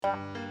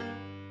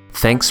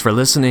Thanks for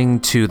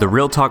listening to the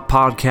Real Talk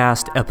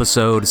Podcast,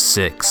 Episode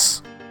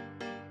 6.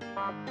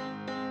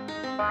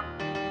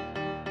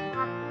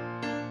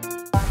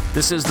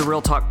 This is the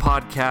Real Talk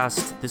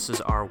Podcast. This is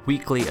our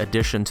weekly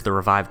addition to the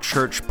Revive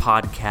Church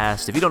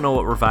podcast. If you don't know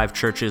what Revive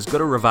Church is, go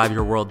to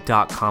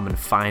reviveyourworld.com and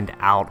find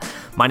out.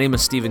 My name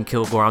is Stephen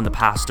Kilgore. I'm the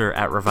pastor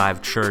at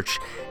Revive Church,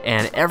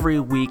 and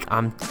every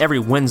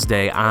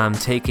Wednesday, I'm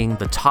taking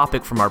the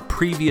topic from our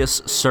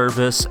previous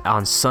service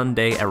on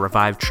Sunday at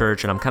Revive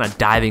Church, and I'm kind of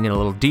diving in a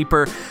little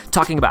deeper,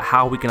 talking about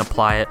how we can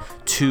apply it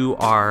to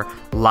our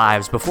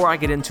lives. Before I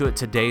get into it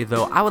today,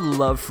 though, I would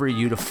love for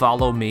you to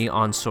follow me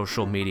on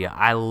social media.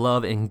 I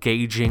love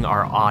engaging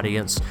our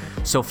audience.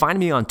 So find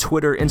me on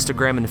Twitter,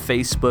 Instagram, and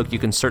Facebook. You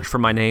can search for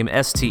my name,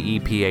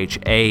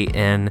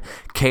 StephanKilgore.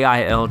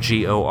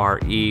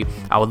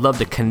 I would love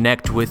to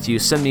connect with you.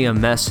 Send me a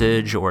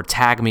message or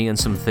tag me in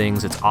some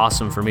things. It's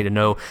awesome for me to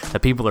know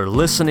that people are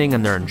listening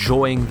and they're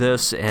enjoying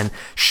this. And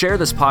share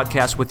this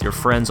podcast with your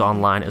friends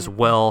online as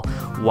well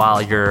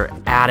while you're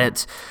at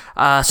it.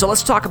 So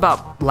let's talk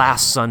about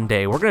last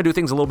Sunday. We're going to do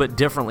things a little bit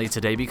differently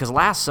today because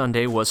last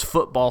Sunday was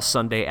Football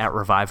Sunday at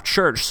Revive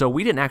Church, so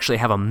we didn't actually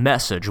have a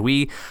message.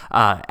 We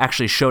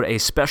actually showed a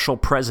special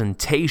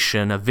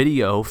presentation, a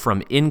video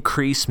from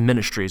Increase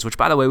Ministries, which,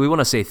 by the way, we want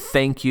to say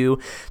thank you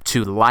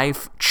to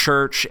Life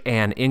Church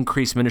and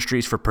Increase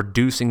Ministries for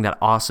producing that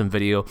awesome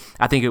video.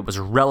 I think it was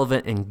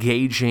relevant,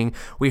 engaging.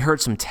 We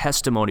heard some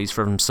testimonies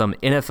from some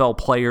NFL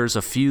players,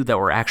 a few that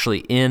were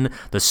actually in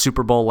the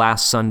Super Bowl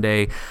last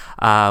Sunday,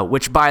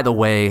 which, by the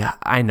way,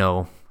 I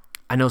know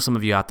some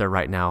of you out there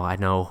right now, I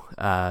know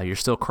you're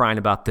still crying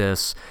about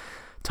this.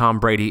 Tom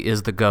Brady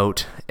is the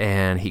GOAT,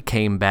 and he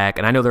came back.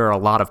 And I know there are a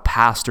lot of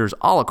pastors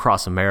all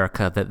across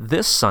America that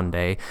this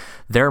Sunday,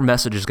 their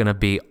message is going to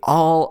be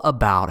all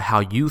about how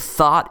you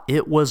thought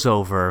it was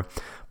over,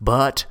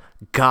 but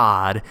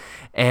God,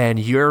 and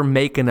you're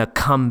making a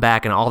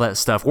comeback and all that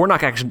stuff. We're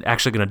not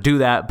actually going to do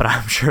that, but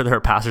I'm sure there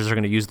are pastors that are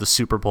going to use the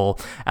Super Bowl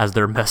as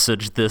their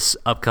message this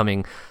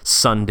upcoming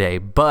Sunday.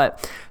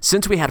 But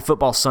since we had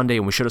Football Sunday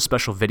and we showed a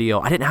special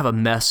video, I didn't have a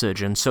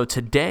message. And so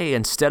today,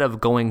 instead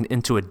of going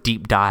into a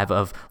deep dive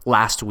of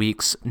last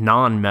week's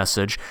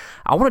non-message,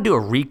 I want to do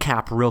a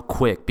recap real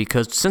quick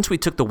because since we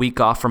took the week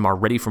off from our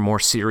Ready for More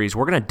series,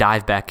 we're going to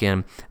dive back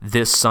in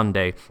this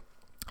Sunday.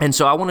 And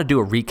so I want to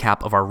do a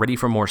recap of our Ready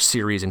for More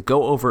series and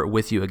go over it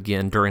with you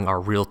again during our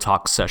Real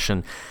Talk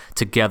session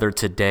together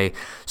today.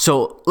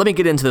 So let me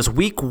get into this.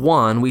 Week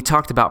 1, we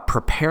talked about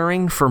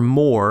preparing for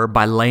more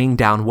by laying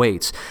down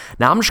weights.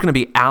 Now, I'm just going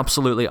to be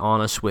absolutely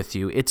honest with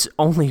you. It's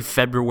only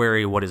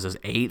February,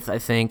 8th, I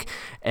think,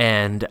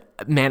 and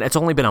man, it's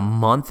only been a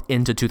month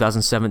into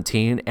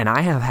 2017, and I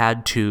have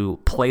had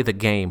to play the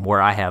game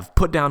where I have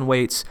put down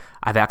weights,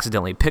 I've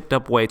accidentally picked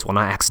up weights, well,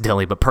 not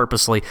accidentally, but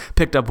purposely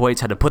picked up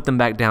weights, had to put them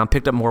back down,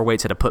 picked up more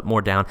weights, had to put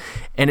more down,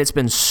 and it's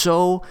been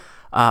so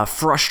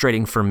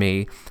frustrating for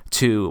me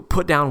to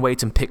put down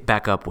weights and pick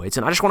back up weights.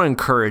 And I just want to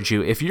encourage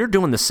you, if you're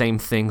doing the same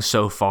thing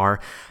so far,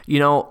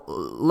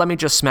 let me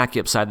just smack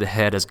you upside the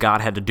head as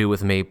God had to do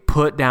with me.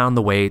 Put down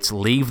the weights,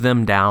 leave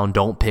them down,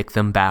 don't pick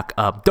them back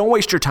up. Don't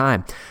waste your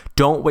time.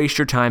 Don't waste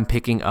your time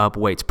picking up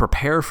weights.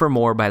 Prepare for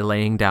more by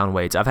laying down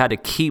weights. I've had to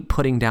keep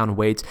putting down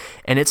weights,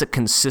 and it's a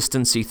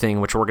consistency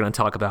thing, which we're going to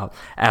talk about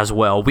as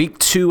well. Week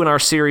 2 in our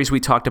series, we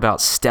talked about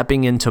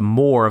stepping into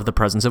more of the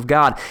presence of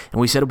God,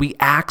 and we said we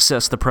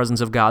access the presence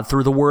of God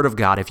through the Word of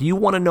God. If you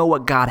want to know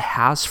what God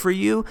has for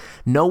you,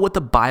 know what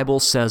the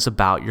Bible says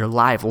about your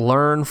life.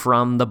 Learn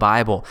from the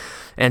Bible.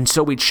 And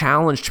so we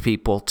challenged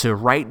people to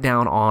write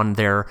down on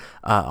their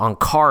on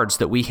cards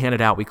that we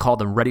handed out. We called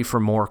them Ready for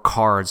More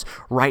cards.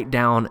 Write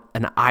down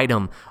an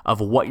item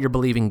of what you're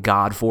believing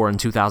God for in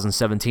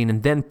 2017,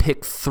 and then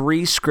pick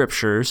 3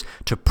 scriptures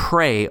to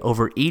pray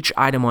over each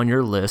item on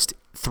your list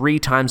 3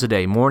 times a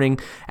day, morning,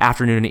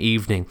 afternoon, and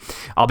evening.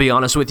 I'll be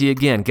honest with you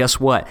again. Guess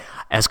what?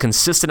 As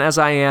consistent as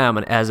I am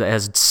and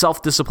as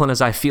self-disciplined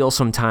as I feel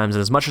sometimes,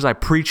 and as much as I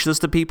preach this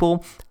to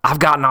people, I've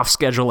gotten off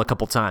schedule a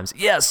couple times.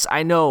 Yes,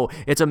 I know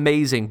it's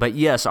amazing, but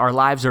yes, our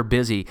lives are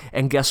busy.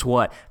 And guess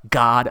what?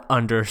 God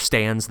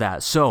understands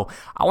that. So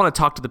I want to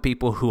talk to the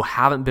people who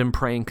haven't been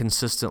praying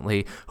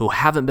consistently, who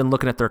haven't been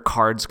looking at their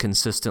cards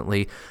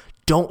consistently.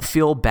 Don't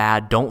feel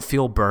bad. Don't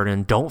feel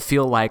burdened. Don't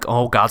feel like,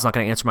 oh, God's not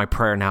going to answer my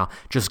prayer now.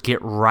 Just get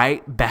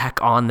right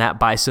back on that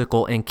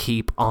bicycle and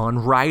keep on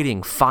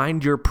riding.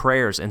 Find your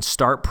prayers and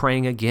start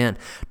praying again.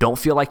 Don't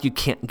feel like you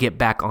can't get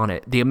back on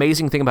it. The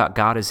amazing thing about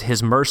God is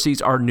His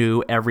mercies are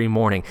new every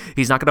morning.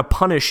 He's not going to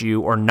punish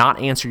you or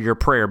not answer your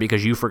prayer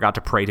because you forgot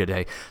to pray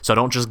today. So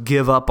don't just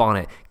give up on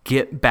it.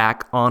 Get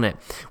back on it.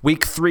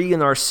 Week 3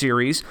 in our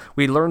series,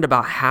 we learned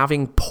about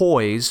having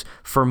poise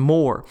for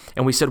more.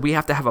 And we said we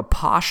have to have a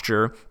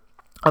posture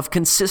of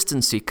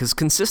consistency, because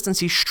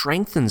consistency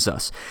strengthens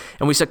us.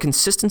 And we said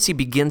consistency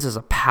begins as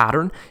a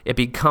pattern, it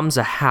becomes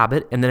a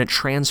habit, and then it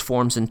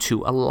transforms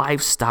into a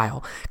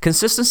lifestyle.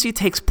 Consistency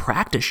takes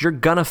practice. You're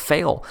gonna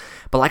fail.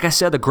 But like I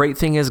said, the great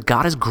thing is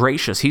God is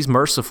gracious. He's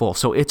merciful.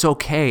 So it's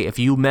okay if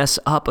you mess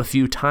up a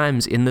few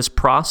times in this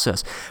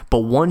process. But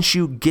once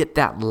you get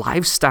that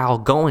lifestyle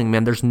going,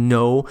 man, there's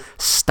no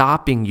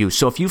stopping you.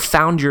 So if you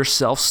found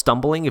yourself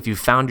stumbling, if you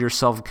found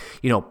yourself,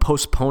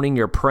 postponing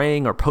your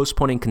praying or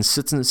postponing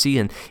consistency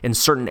in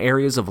certain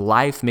areas of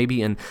life,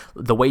 maybe in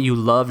the way you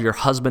love your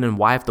husband and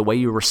wife, the way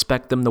you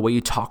respect them, the way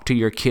you talk to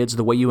your kids,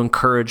 the way you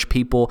encourage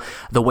people,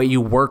 the way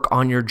you work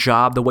on your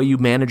job, the way you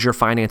manage your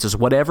finances,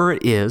 whatever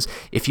it is,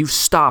 if you've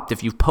stopped,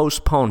 if you've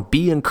postponed,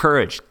 be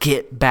encouraged,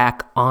 get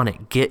back on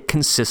it, get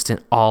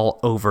consistent all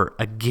over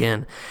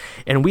again.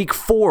 In week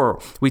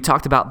 4, we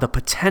talked about the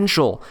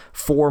potential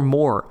for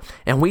more,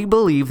 and we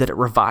believe that at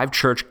Revive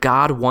Church,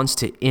 God wants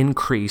to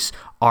increase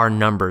our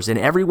numbers. And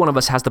every one of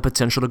us has the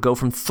potential to go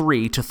from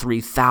 3 to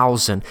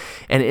 3,000.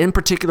 And in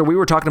particular, we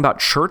were talking about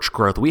church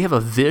growth. We have a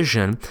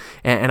vision,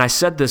 and I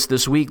said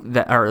this week,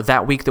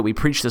 that week that we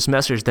preached this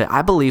message, that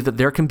I believe that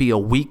there can be a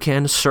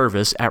weekend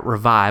service at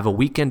Revive, a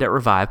weekend at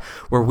Revive,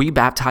 where we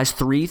baptize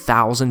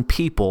 3,000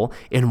 people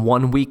in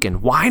one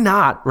weekend. Why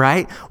not,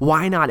 right?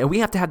 Why not? And we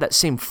have to have that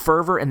same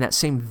fervor and that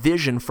same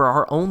vision for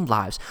our own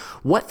lives.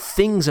 What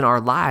things in our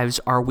lives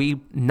are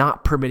we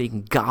not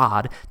permitting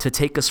God to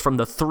take us from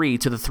the 3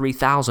 to the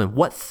 3,000?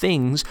 What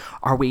things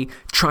are we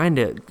trying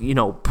to,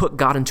 put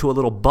God into a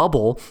little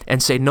bubble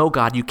and say, no,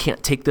 God, you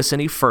can't take this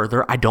any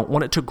further. I don't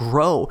want it to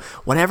grow.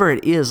 Whatever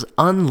it is,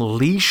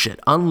 unleash it.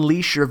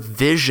 Unleash your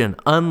vision.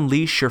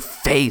 Unleash your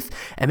faith.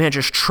 And man,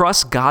 just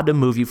trust God to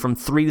move you from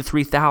 3 to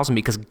 3,000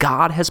 because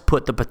God has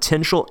put the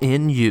potential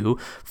in you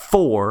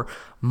for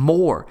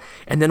more.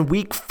 And then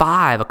week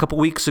 5, a couple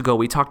weeks ago,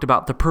 we talked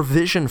about the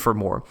provision for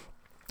more.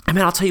 I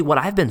mean, I'll tell you what,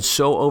 I've been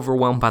so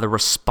overwhelmed by the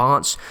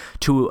response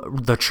to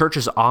the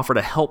church's offer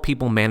to help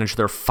people manage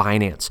their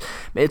finance.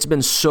 It's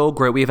been so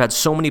great. We have had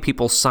so many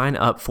people sign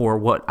up for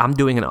what I'm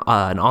doing, an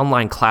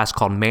online class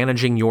called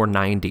Managing Your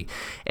 90.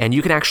 And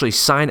you can actually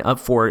sign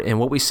up for it. And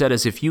what we said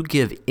is if you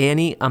give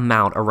any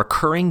amount, a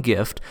recurring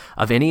gift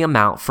of any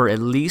amount for at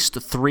least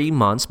 3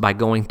 months by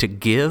going to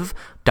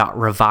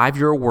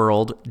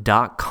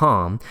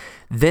give.reviveyourworld.com,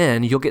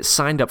 then you'll get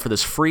signed up for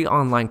this free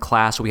online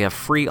class. We have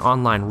free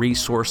online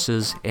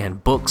resources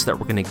and books that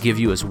we're going to give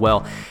you as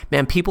well.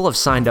 Man, people have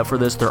signed up for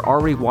this. They're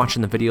already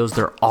watching the videos.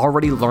 They're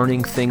already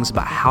learning things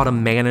about how to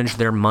manage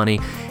their money.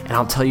 And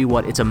I'll tell you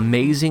what, it's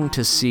amazing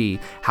to see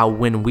how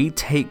when we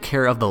take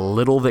care of the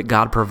little that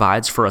God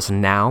provides for us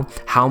now,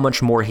 how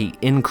much more He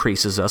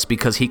increases us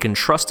because He can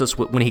trust us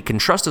when He can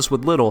trust us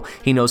with little,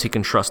 He knows He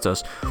can trust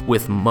us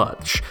with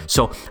much.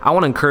 So I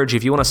want to encourage you,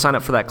 if you want to sign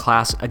up for that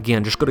class,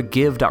 again, just go to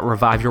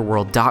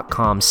give.reviveyourworld.com.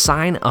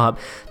 Sign up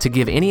to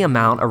give any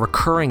amount, a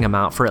recurring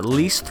amount, for at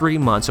least 3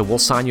 months, and we'll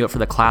sign you up for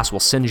the class. We'll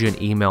send you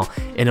an email,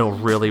 and it'll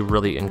really,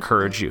 really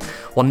encourage you.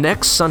 Well,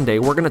 next Sunday,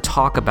 we're going to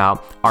talk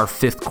about our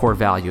 5th core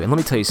value. And let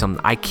me tell you something,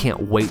 I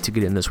can't wait to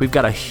get in this. We've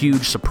got a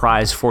huge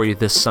surprise for you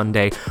this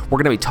Sunday. We're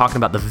going to be talking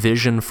about the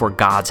vision for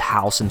God's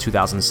house in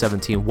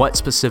 2017, what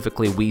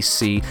specifically we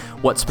see,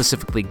 what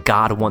specifically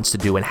God wants to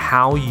do, and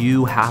how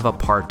you have a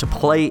part to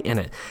play in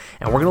it.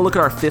 And we're going to look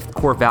at our 5th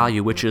core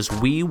value, which is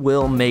we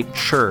will make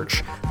church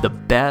the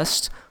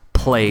best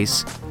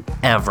place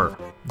ever.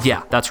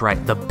 Yeah, that's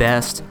right, the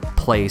best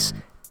place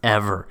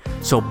ever.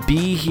 So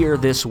be here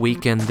this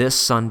weekend, this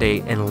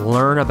Sunday, and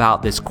learn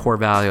about this core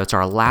value. It's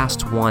our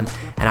last one,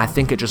 and I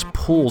think it just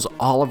pulls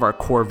all of our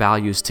core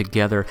values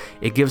together.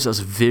 It gives us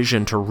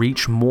vision to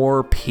reach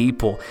more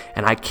people,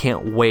 and I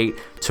can't wait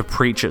to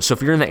preach it. So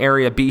if you're in the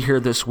area, be here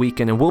this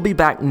weekend, and we'll be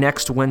back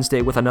next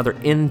Wednesday with another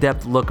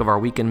in-depth look of our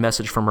weekend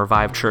message from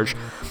Revive Church.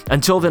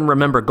 Until then,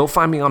 remember, go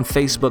find me on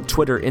Facebook,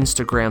 Twitter,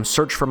 Instagram,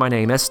 search for my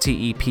name,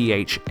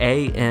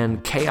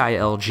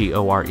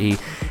 Stephankilgore,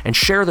 and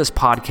share this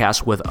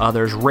podcast with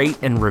others. Rate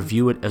and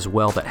review it as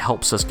well. That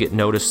helps us get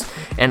noticed.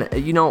 And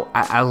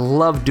I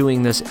love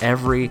doing this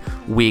every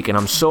week, and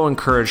I'm so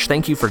encouraged.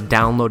 Thank you for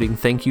downloading.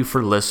 Thank you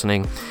for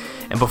listening.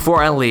 And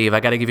before I leave, I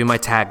got to give you my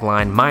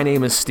tagline. My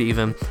name is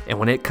Stephen, and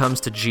when it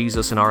comes to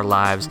Jesus in our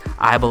lives,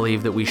 I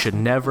believe that we should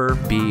never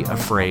be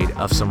afraid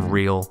of some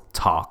real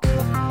talk.